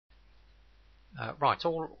Right,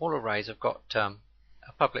 all arrays have got a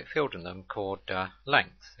public field in them called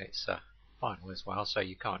length. It's final as well, so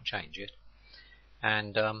you can't change it.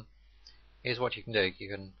 And here's what you can do. You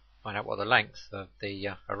can find out what the length of the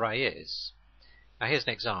array is. Now here's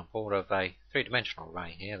an example of a three-dimensional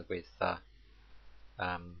array here with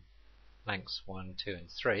lengths 1, 2 and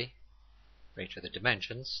 3 for each of the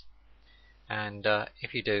dimensions. And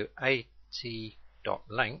if you do at.length,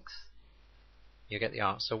 you get the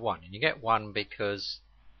answer 1. And you get 1 because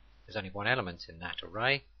there's only one element in that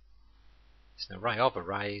array. It's an array of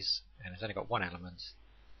arrays, and it's only got one element,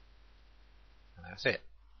 and that's it.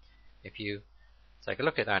 If you take a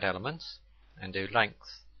look at that element and do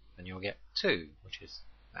length, then you'll get 2, which is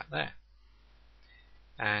that there.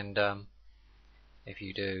 And if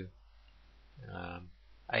you do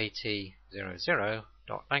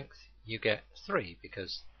at00.length, you get 3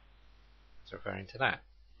 because it's referring to that.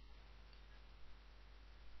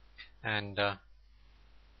 And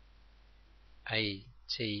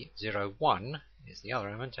at01 is the other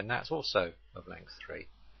element, and that's also of length 3,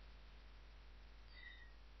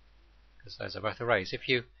 because those are both arrays. If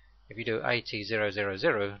you do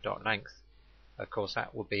at000.length, of course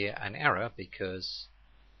that would be an error because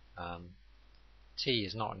t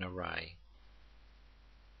is not an array.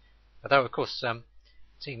 Although of course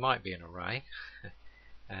t might be an array,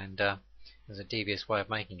 and there's a devious way of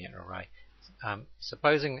making it an array.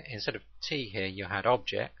 Supposing instead of t here you had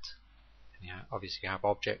object, and obviously you have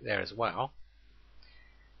object there as well,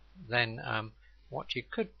 then what you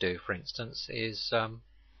could do, for instance, is you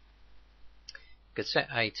could set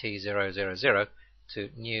at000 to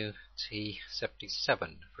new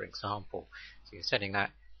t77, for example. So you're setting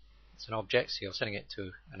that, it's an object, so you're setting it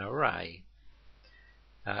to an array.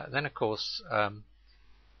 Then of course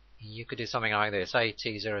you could do something like this,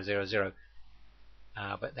 at000,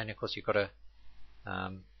 but then of course you've got to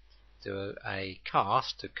do a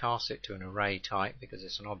cast to cast it to an array type because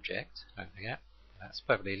it's an object, don't forget. That's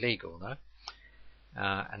perfectly legal though.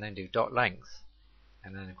 And then do dot length,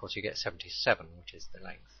 and then of course you get 77, which is the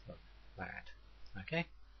length of that. Okay.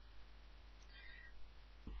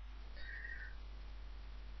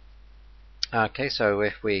 Okay, so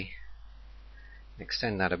if we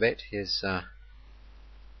extend that a bit, here's here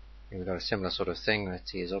we've got a similar sort of thing where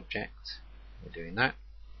t is object. We're doing that.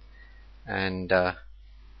 And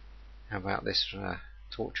how about this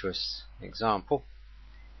tortuous example?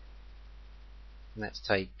 Let's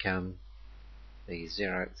take the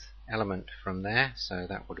 0th element from there, so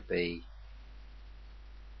that would be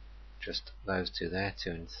just those two there,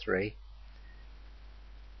 2 and 3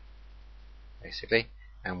 basically,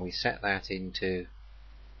 and we set that into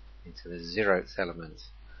the 0th element.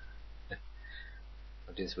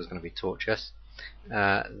 This was going to be tortuous.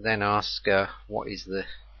 Then ask what is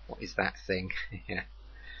that thing? Yeah.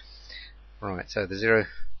 Right, so the 0,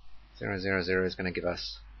 0, 0, 0 is going to give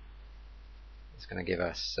us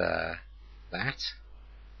that,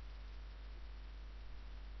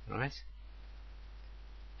 right?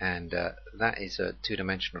 And that is a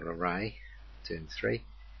two-dimensional array, 2 and 3.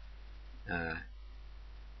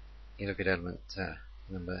 You look at element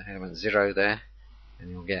 0 there, and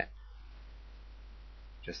you'll get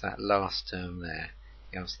just that last term there.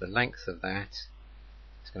 Else the length of that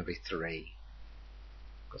is going to be 3.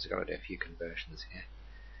 Of course, I've got to do a few conversions here,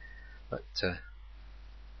 but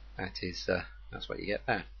that's what you get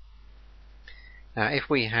there. Now, if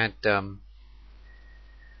we had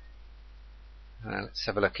let's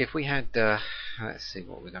have a look. If we had let's see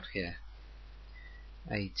what we got here.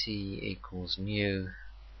 At equals new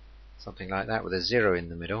something like that with a 0 in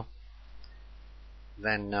the middle,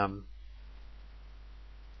 then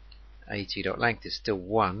at.length is still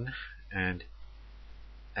 1, and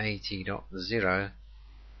at.0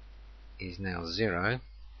 is now 0,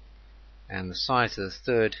 and the size of the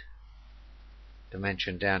third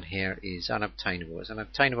dimension down here is unobtainable. It's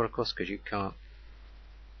unobtainable, of course, because you can't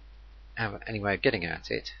have any way of getting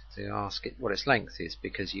at it to ask it what its length is,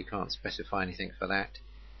 because you can't specify anything for that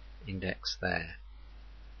index there.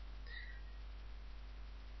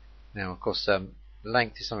 Now, of course,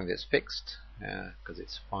 length is something that's fixed because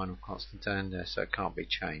it's a final constant term, so it can't be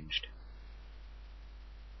changed.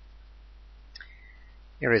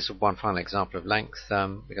 Here is one final example of length.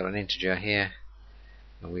 We've got an integer here,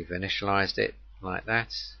 and we've initialized it like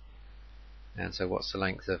that. And so what's the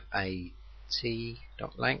length of at.length?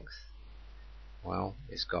 Well,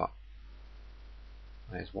 it's got,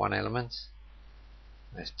 there's one element,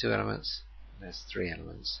 there's two elements, there's three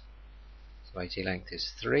elements. So at length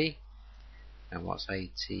is 3, and what's at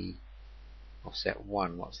offset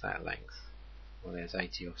 1? What's that length? Well, there's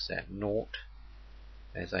at offset 0,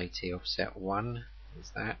 there's at offset 1,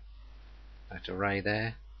 is that, that array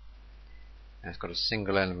there. And it's got a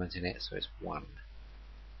single element in it, so it's 1.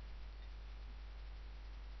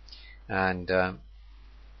 And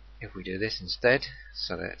if we do this instead,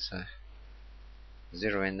 so that's a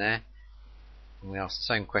 0 in there, and we ask the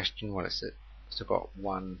same question, well, it's still got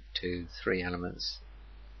 1, 2, 3 elements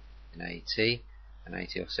in AT, and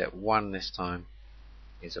AT offset 1 this time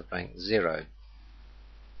is a blank 0.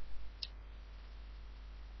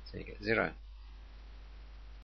 So you get 0.